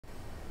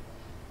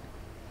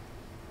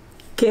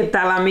¿Qué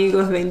tal,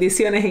 amigos?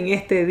 Bendiciones en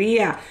este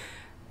día.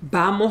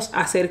 Vamos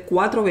a hacer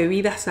 4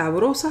 bebidas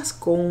sabrosas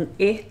con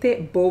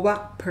este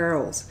Boba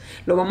Pearls.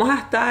 Lo vamos a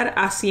estar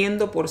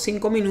haciendo por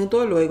 5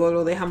 minutos, luego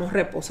lo dejamos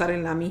reposar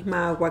en la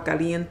misma agua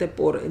caliente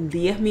por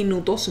 10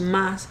 minutos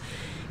más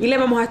y le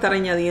vamos a estar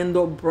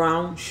añadiendo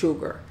brown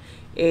sugar.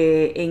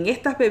 En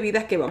estas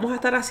bebidas que vamos a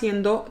estar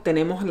haciendo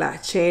tenemos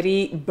la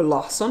Cherry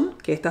Blossom,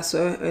 que estas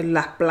son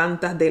las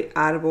plantas del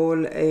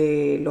árbol,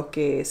 los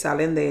que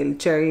salen del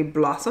Cherry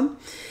Blossom.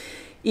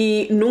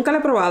 Y nunca la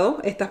he probado,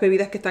 estas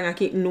bebidas que están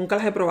aquí, nunca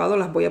las he probado,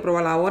 las voy a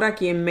probar ahora.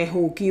 Quien me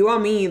hookeó a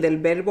mí del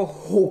verbo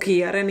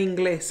hookear en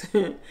inglés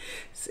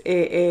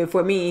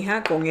fue mi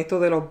hija con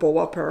esto de los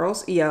Boba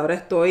Pearls y ahora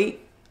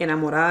estoy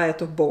enamorada de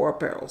estos Boba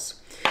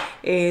Pearls.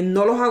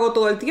 No los hago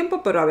todo el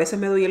tiempo, pero a veces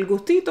me doy el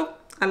gustito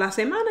a la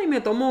semana y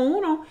me tomo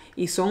uno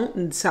y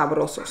son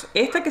sabrosos.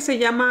 Esta que se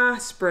llama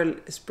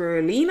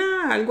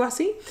Spirulina, algo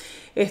así,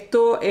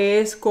 esto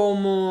es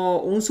como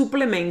un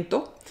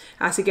suplemento.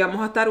 Así que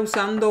vamos a estar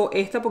usando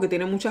esta porque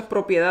tiene muchas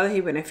propiedades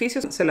y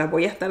beneficios. Se las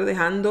voy a estar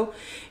dejando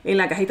en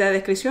la cajita de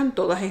descripción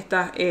todas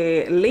estas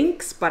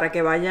links para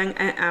que vayan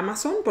a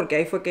Amazon, porque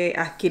ahí fue que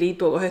adquirí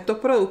todos estos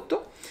productos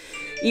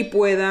y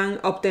puedan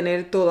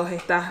obtener todas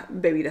estas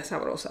bebidas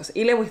sabrosas.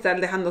 Y les voy a estar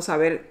dejando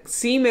saber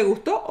si me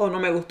gustó o no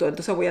me gustó.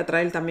 Entonces voy a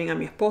traer también a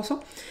mi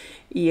esposo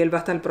y él va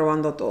a estar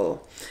probando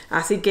todo.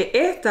 Así que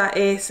esta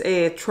es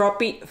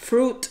Tropical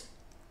Fruit.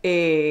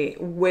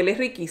 Huele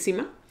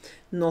riquísima.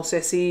 No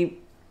sé si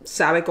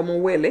sabe cómo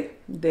huele,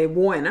 de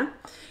buena.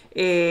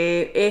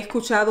 He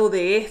escuchado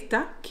de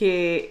esta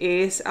que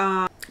es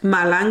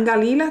malanga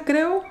lila,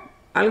 creo,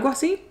 algo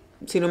así,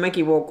 si no me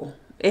equivoco.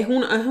 Es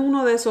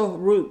uno de esos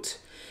roots,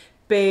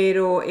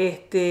 pero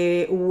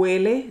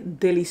huele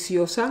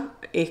deliciosa.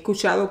 He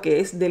escuchado que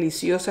es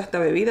deliciosa esta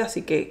bebida,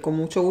 así que con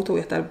mucho gusto voy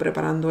a estar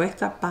preparando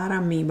esta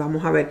para mí.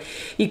 Vamos a ver.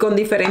 Y con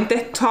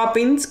diferentes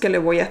toppings que le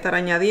voy a estar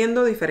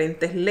añadiendo,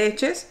 diferentes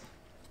leches.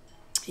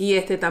 Y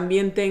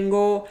también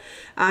tengo,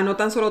 no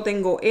tan solo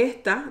tengo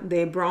esta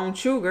de brown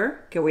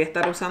sugar, que voy a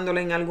estar usándola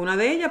en alguna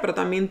de ellas, pero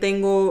también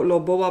tengo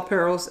los Boba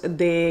Pearls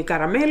de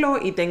caramelo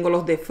y tengo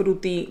los de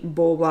Fruity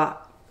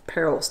Boba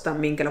Pearls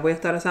también, que los voy a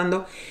estar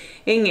usando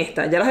en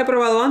esta. Ya los he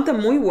probado antes,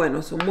 muy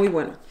buenos, son muy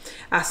buenos.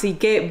 Así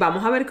que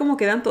vamos a ver cómo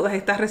quedan todas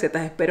estas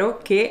recetas. Espero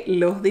que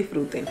los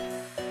disfruten.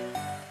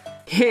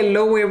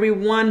 Hello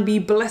everyone, be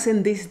blessed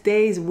in these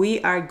days. We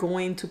are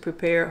going to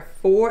prepare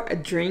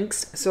 4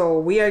 drinks. So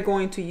we are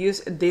going to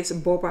use these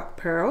Boba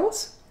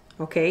Pearls,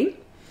 okay?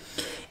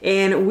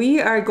 And we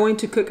are going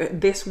to cook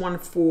this one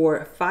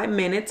for 5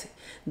 minutes.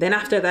 Then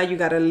after that, you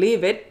gotta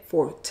leave it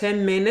for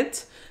 10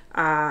 minutes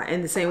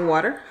in the same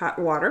water, hot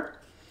water.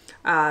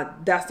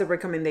 That's the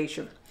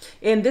recommendation.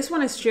 And this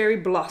one is Cherry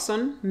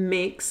Blossom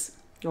Mix,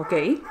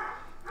 okay?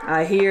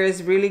 Here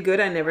is really good.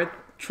 I never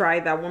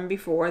tried that one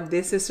before.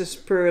 This is a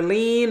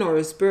spirulina or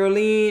a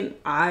spirulina.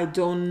 I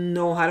don't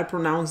know how to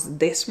pronounce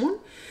this one,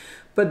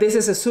 but this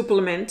is a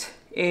supplement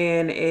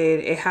and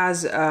it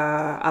has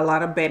a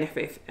lot of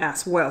benefit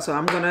as well. So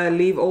I'm gonna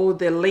leave all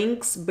the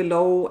links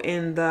below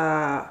in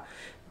the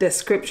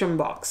description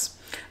box.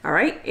 All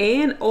right,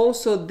 and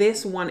also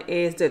this one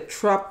is the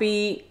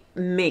tropical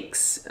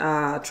mix.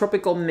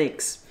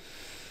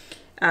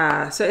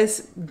 So it's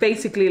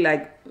basically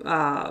like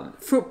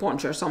fruit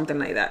punch or something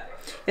like that.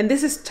 And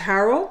this is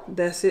taro.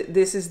 This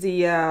is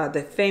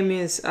the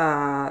famous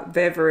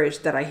beverage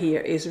that I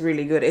hear is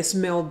really good. It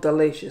smells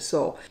delicious.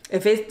 So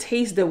if it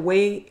tastes the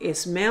way it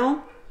smells,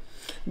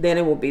 then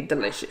it will be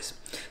delicious.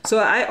 So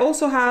I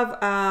also have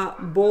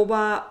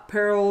Boba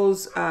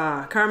Pearls,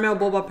 caramel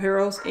Boba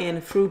Pearls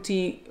and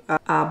fruity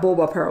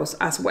Boba Pearls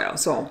as well.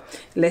 So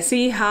let's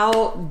see how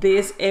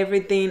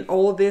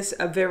all this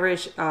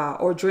beverage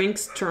or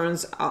drinks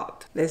turns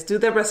out. Let's do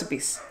the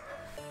recipes.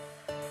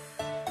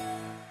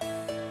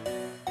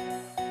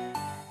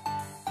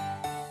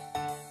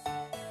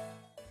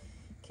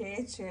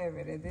 Qué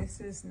chévere, this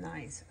is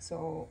nice.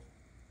 So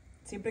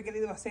siempre he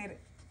querido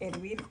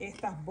hervir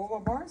estas Boba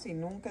Bars y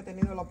nunca he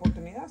tenido la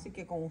oportunidad, así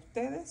que con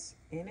ustedes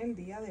en el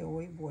día de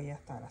hoy voy a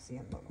estar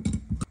haciéndolo.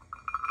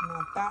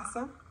 Una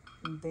taza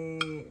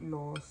de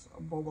los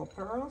Boba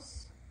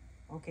Pearls,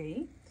 ok,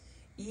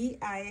 y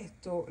a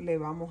esto le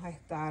vamos a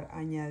estar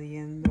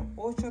añadiendo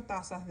 8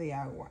 tazas de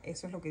agua.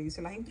 Eso es lo que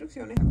dice las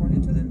instrucciones.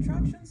 According to the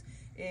instructions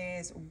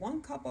is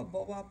 1 cup of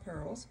Boba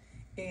Pearls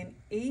and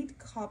 8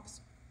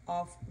 cups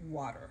of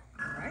water.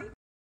 All right,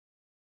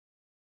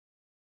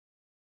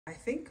 I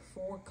think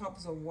 4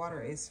 cups of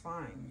water is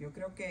fine. Yo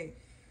creo que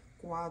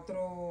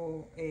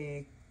 4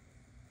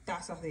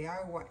 tazas de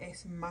agua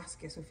es más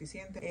que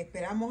suficiente.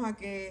 Esperamos a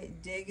que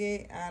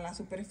llegue a la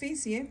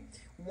superficie.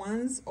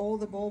 Once all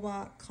the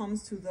boba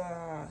comes to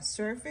the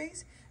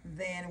surface,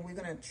 then we're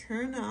gonna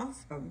turn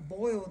off,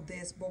 boil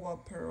this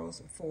Boba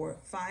Pearls for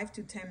 5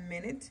 to 10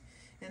 minutes,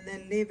 and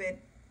then leave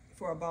it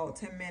for about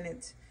 10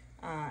 minutes.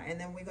 And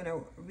then we're gonna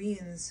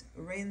rinse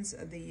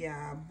the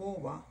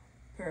Boba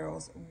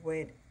Pearls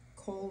with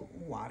cold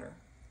water.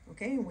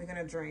 Okay, and we're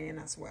gonna drain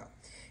as well.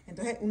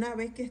 Entonces, una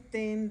vez que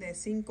estén de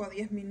 5 a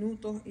 10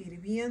 minutos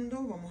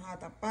hirviendo, vamos a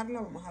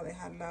taparla, vamos a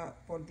dejarla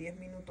por 10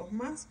 minutos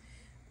más.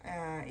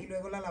 Y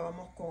luego la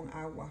lavamos con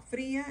agua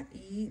fría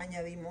y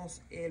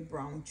añadimos el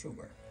brown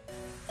sugar.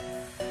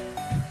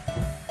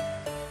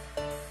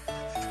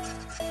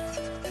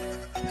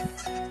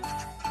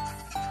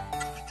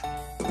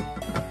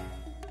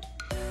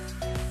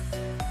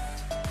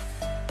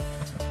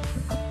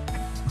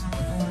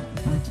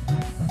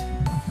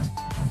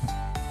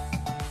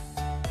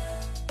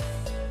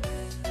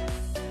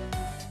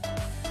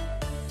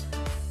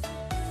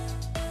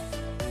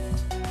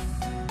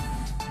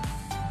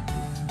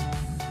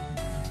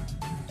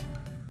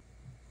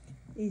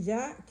 Y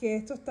ya que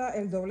esto está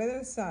el doble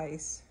del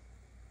size,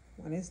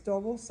 when it's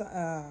double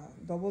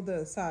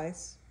the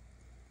size,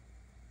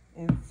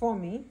 and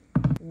foamy,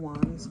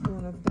 1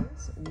 spoon of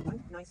this,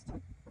 one nice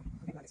spoon.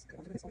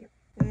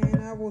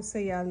 And I will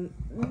say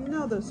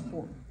another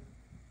spoon.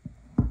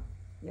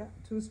 Yeah,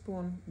 2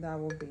 spoons, that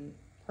will be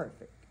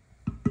perfect.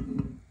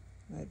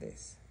 Like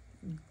this.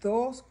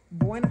 2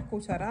 buenas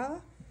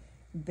cucharadas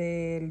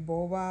del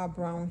boba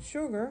brown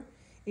sugar.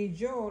 Y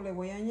yo le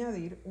voy a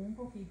añadir un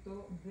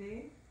poquito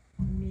de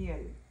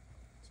miel.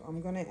 So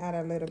I'm going to add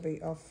a little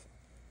bit of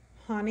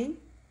honey,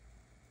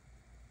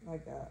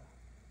 like a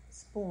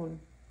spoon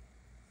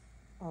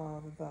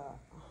of the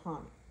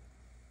honey.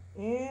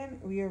 And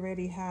we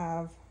already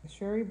have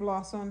cherry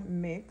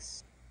blossom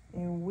mix,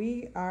 and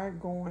we are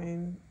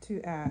going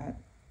to add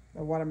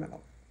the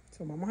watermelon.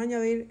 So vamos a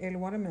añadir el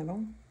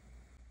watermelon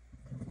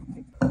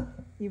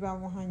y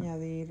vamos a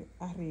añadir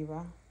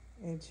arriba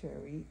el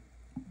cherry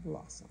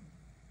blossom.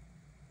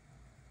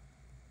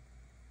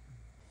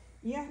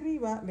 Y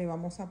arriba le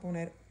vamos a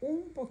poner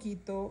un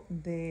poquito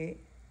de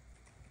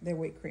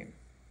whipped cream.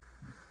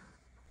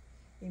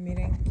 Y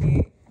miren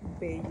qué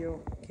bello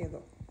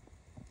quedó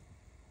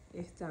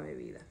esta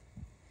bebida.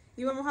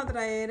 Y vamos a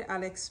traer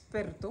al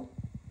experto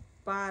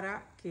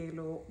para que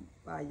lo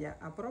vaya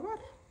a probar,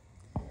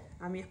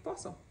 a mi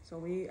esposo. So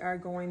we are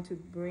going to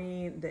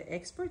bring the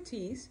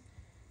expertise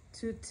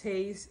to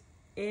taste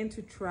and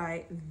to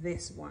try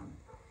this one.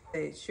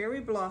 The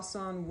cherry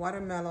blossom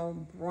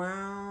watermelon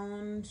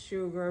brown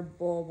sugar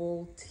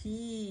bubble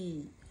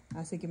tea.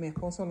 Así que mi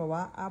esposo lo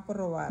va a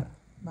probar.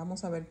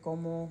 Vamos a ver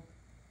cómo,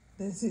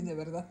 si de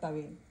verdad está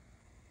bien.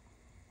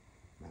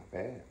 Not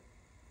bad.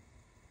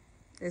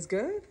 It's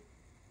good?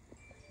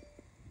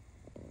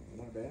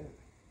 Not bad.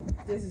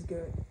 This is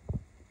good.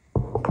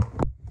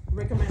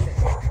 Recommend it.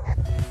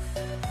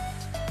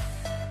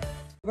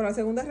 Para la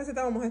segunda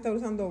receta vamos a estar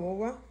usando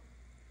boba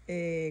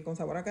con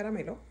sabor a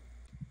caramelo.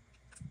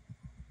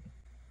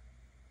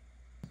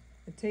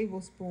 A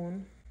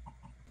tablespoon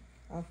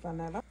of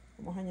vanilla.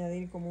 Vamos a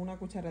añadir como una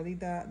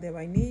cucharadita de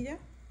vainilla.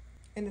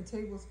 And a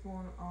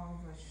tablespoon of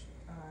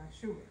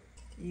sugar.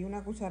 Y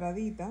una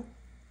cucharadita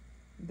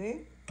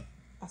de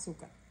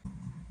azúcar.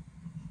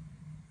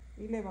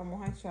 Y le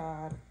vamos a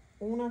echar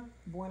una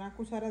buena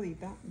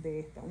cucharadita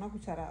de esta, una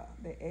cucharada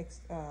de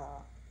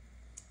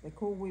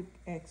Cold Whip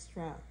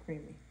Extra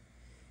Creamy.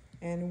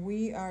 And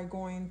we are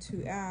going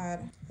to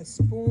add a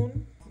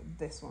spoon of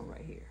this one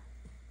right here,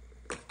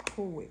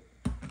 Cool Whip.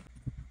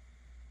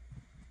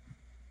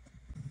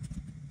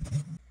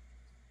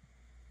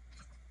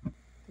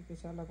 Hay que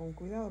echarla con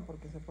cuidado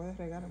porque se puede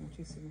regar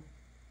muchísimo.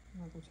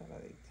 Una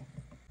cucharadita.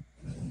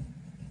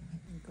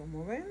 Y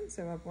como ven,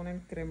 se va a poner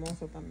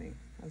cremoso también.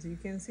 As you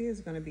can see,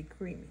 it's going to be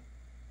creamy.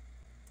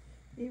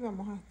 Y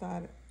vamos a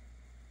estar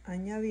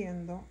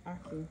añadiendo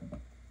aquí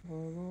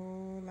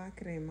toda la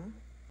crema.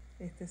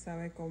 Este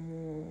sabe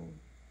como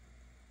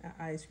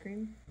ice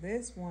cream.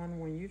 This one,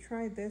 when you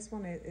try this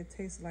one, it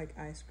tastes like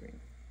ice cream.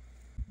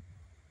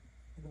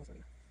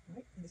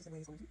 Right? And this is the way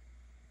it's going to be.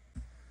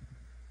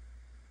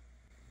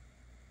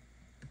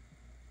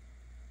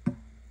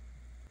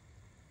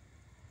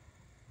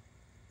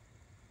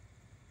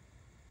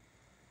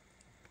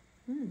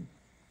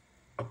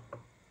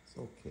 It's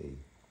okay.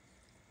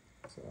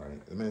 It's all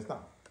right. I mean, it's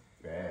not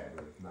bad,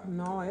 but it's not.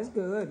 No, good. it's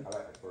good. I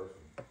like the first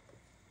one.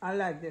 I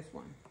like this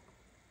one.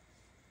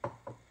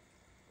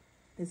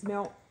 It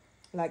smells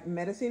like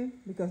medicine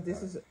because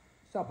this is a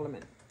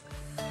supplement.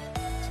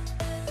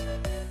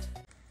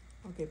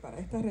 Ok, para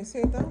esta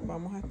receta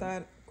vamos a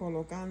estar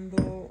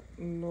colocando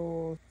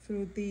los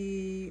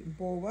fruity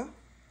boba.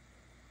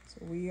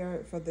 So we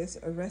are, for this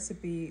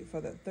recipe, for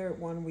the third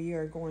one, we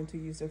are going to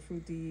use a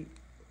fruity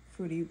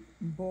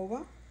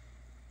boba.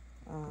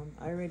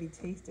 I already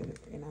tasted it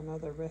in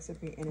another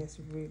recipe and it's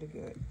really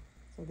good.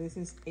 So this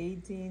is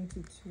 18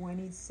 to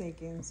 20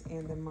 seconds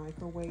in the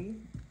microwave.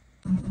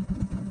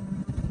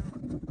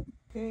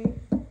 Okay,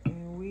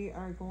 and we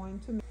are going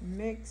to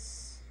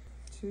mix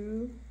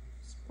 2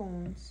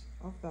 spoons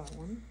of that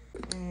one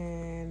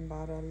and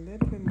about a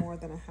little bit more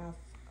than a half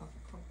of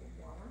a cup of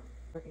water.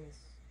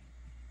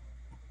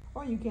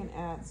 Or you can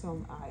add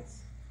some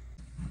ice.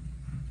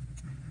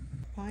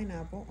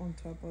 Pineapple on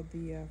top of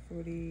the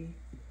fruity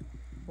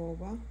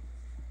boba.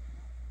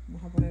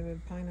 Vamos a poner el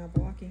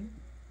pineapple aquí.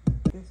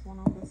 this one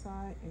on the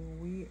side,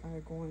 and we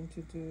are going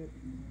to do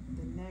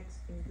the next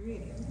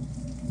ingredient.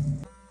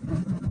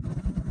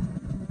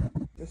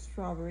 The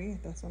strawberry,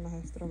 estas son las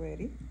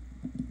strawberry.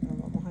 Las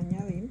vamos a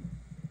añadir.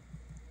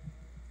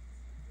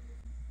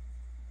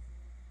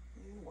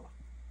 And voila.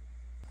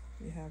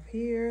 We have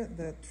here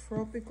the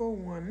tropical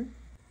one.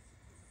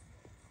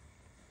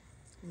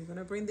 We're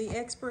gonna bring the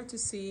expert to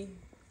see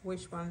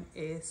which one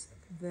is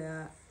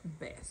the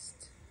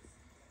best.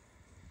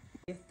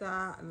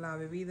 Esta la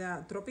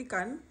bebida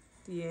tropical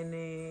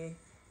tiene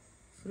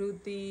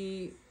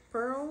fruity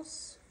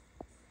pearls,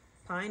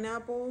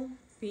 pineapple,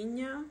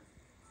 piña,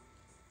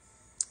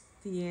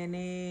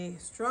 tiene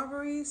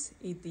strawberries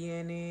y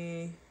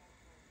tiene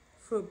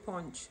fruit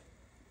punch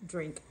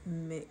drink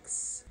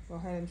mix. Go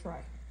ahead and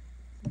try.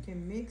 You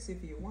can mix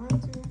if you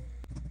want to.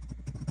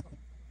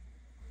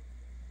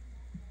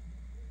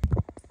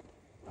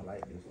 I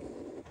like this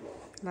one.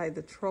 Like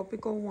the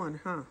tropical one,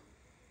 huh?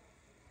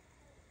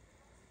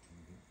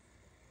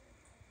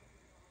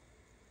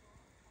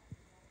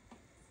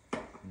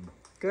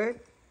 Good?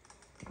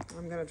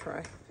 I'm gonna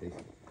try.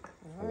 Tasty.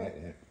 All right. I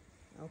like that.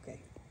 Okay.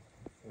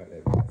 I like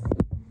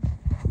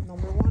that.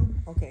 Number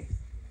one? Okay.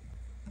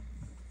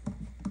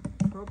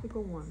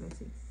 Tropical one, let's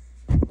see.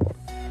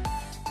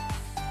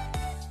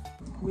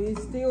 We're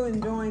still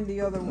enjoying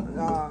the other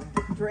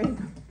drink.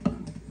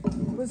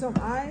 Put some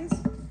ice.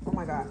 Oh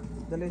my God,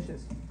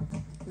 delicious.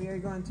 We are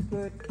going to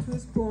put 2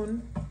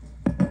 spoons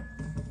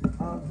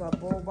of the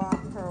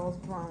boba pearls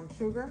brown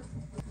sugar.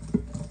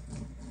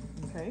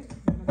 Okay,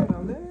 I'm gonna put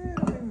a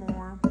little bit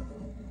more.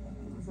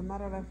 As a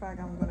matter of fact,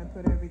 I'm gonna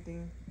put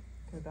everything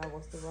because that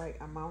was the right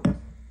amount.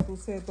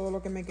 Puse todo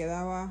lo que me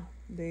quedaba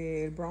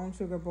del brown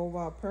sugar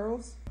boba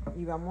pearls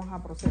y vamos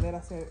a proceder a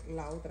hacer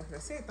la otra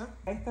receta.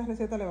 A esta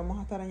receta le vamos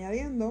a estar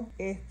añadiendo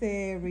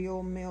este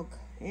real milk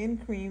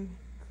and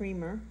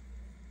creamer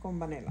con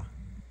vanilla.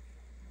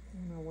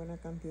 Una buena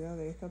cantidad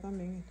de esta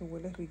también. Esto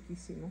huele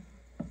riquísimo.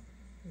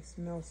 It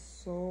smells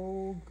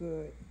so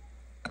good.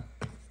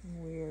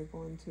 We are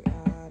going to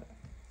add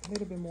a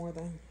little bit more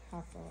than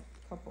half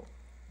a cup of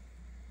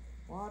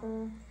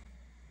water.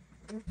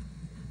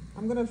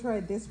 I'm gonna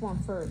try this one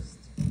first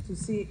to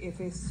see if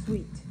it's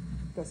sweet.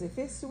 Because if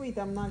it's sweet,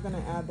 I'm not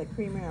gonna add the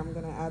creamer, I'm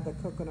gonna add the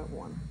coconut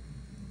one.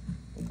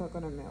 The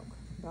coconut milk.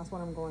 That's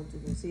what I'm going to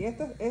do. Si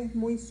esta es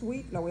muy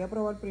sweet, la voy a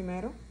probar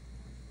primero.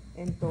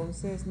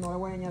 Entonces no le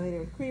voy a añadir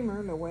el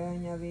creamer, le voy a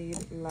añadir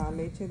la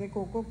leche de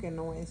coco que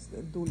no es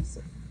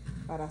dulce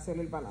para hacer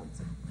el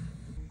balance.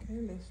 Okay,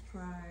 let's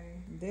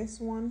try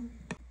this one.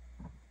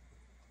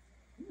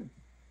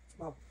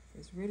 Wow,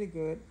 it's really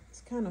good.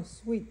 It's kind of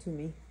sweet to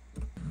me.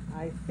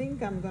 I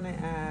think I'm gonna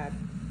add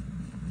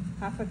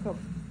half a cup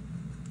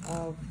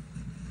of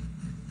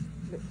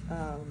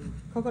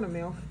coconut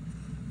milk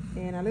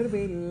and a little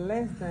bit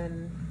less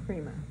than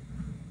creamer.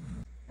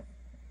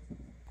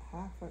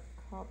 Half a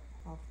cup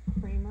of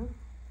creamer.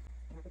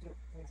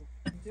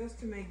 Just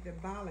to make the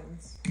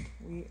balance,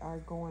 we are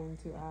going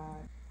to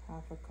add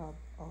half a cup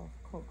of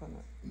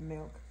coconut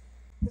milk.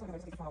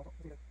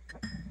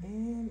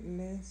 And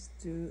let's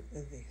do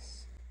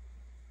this.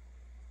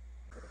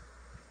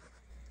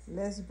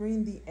 Let's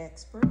bring the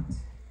expert.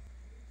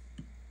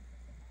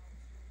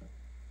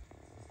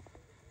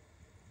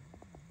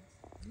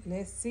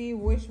 Let's see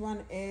which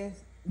one is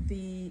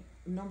the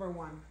number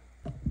one.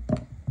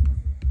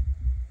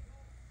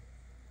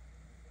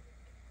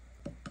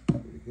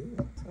 Pretty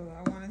good. So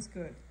that one is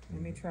good.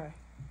 Let me try.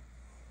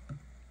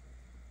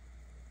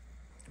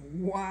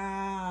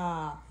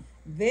 Wow.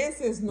 This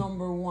is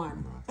number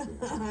one. I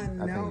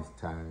No. think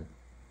it's tired.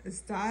 It's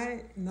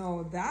tied?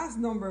 No, that's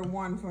number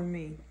one for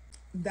me.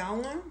 That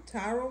one,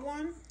 taro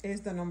one,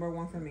 is the number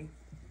one for me.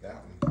 That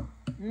one.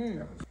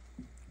 That one.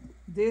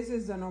 This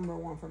is the number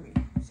one for me.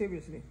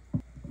 Seriously.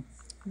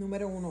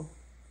 Número uno.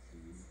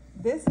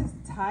 This is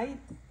tight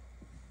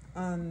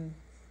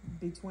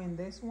between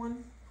this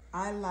one.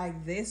 I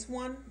like this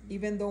one.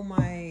 Even though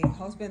my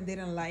husband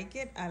didn't like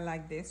it, I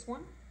like this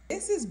one.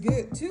 This is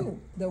good too.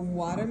 The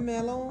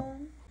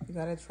watermelon. You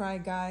gotta try,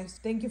 guys.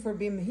 Thank you for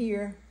being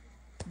here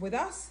with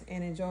us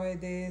and enjoy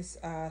this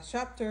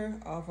chapter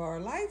of our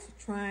life,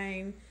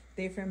 trying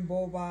different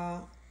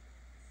boba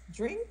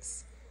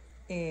drinks.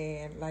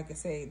 And like I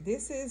say,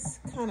 this is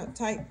kind of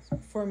tight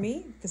for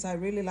me because I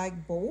really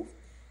like both.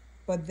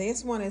 But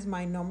this one is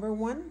my number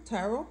one,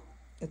 taro.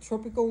 The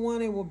tropical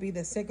one, it will be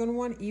the second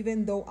one,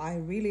 even though I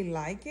really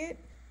like it.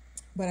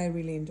 But I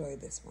really enjoy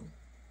this one,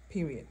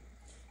 period.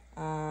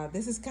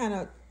 This is kind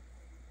of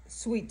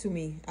sweet to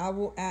me. I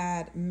will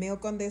add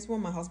milk on this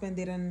one. My husband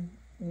didn't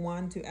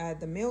want to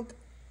add the milk,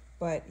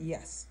 but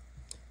yes.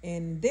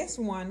 And this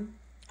one,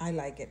 I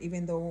like it,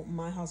 even though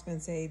my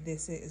husband say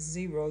this is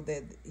zero,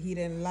 that he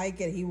didn't like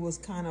it. He was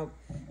kind of,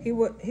 he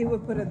would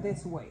put it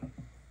this way.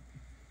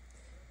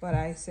 But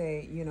I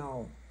say, you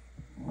know,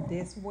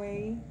 this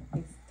way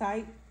it's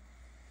tight.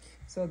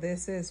 So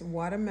this is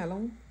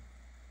watermelon.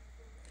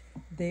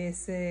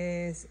 This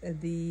is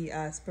the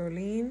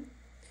spirulina.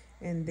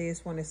 And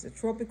this one is the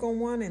tropical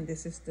one. And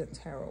this is the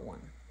taro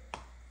one.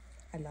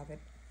 I love it.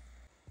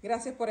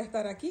 Gracias por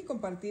estar aquí,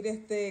 compartir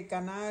este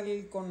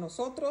canal con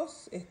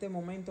nosotros, este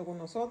momento con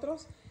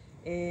nosotros.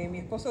 Mi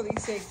esposo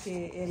dice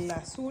que el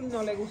azul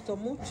no le gustó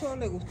mucho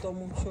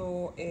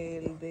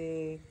el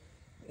de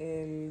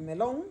el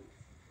melón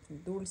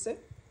dulce,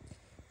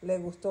 le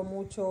gustó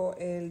mucho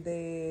el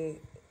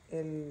de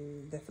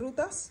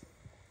frutas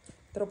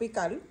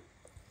tropical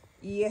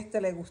y este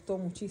le gustó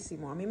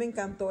muchísimo. A mí me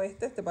encantó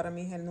este para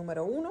mí es el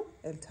número 1,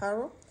 el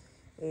taro.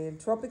 El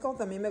tropical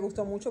también me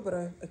gustó mucho, pero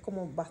es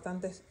como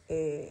bastante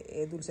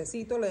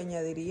dulcecito. Le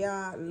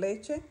añadiría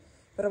leche,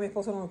 pero mi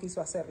esposo no quiso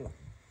hacerlo.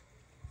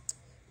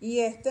 Y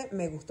este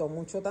me gustó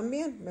mucho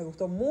también. Me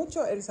gustó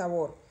mucho el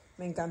sabor.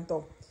 Me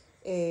encantó.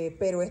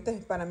 Pero este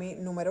es para mí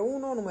número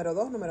 1, número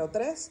 2, número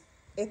 3.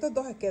 Estos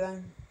dos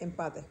quedan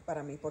empates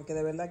para mí, porque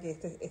de verdad que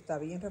este está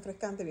bien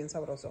refrescante, bien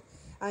sabroso.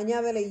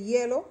 Añádele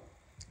hielo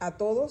a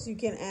todos. You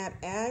can add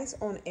ice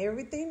on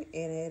everything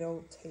and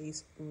it'll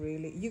taste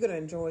really... You're going to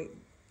enjoy,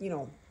 you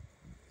know,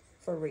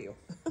 for real,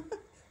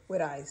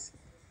 with ice.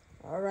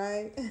 All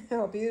right. I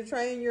hope you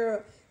try in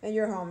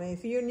your home. And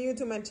if you're new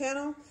to my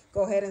channel,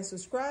 go ahead and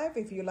subscribe.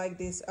 If you like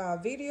this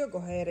video, go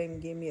ahead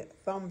and give me a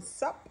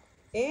thumbs up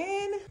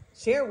and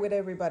share with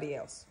everybody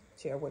else.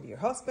 Share with your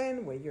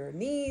husband, with your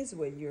niece,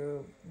 with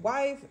your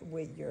wife,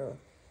 with your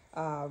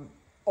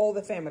all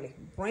the family.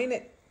 Bring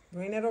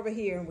it over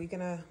here, and we're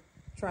gonna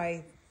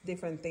try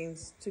different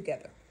things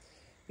together.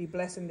 Be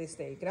blessed in this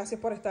day. Gracias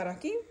por estar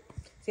aquí.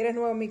 Si eres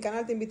nuevo en mi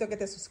canal, te invito a que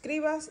te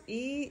suscribas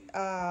y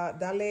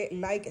dale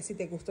like si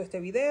te gustó este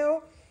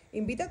video.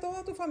 Invita a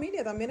toda tu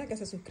familia también a que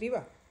se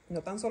suscriba.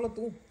 No tan solo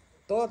tú,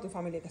 toda tu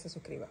familia que se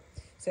suscriba.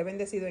 Sé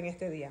bendecido en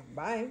este día.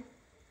 Bye.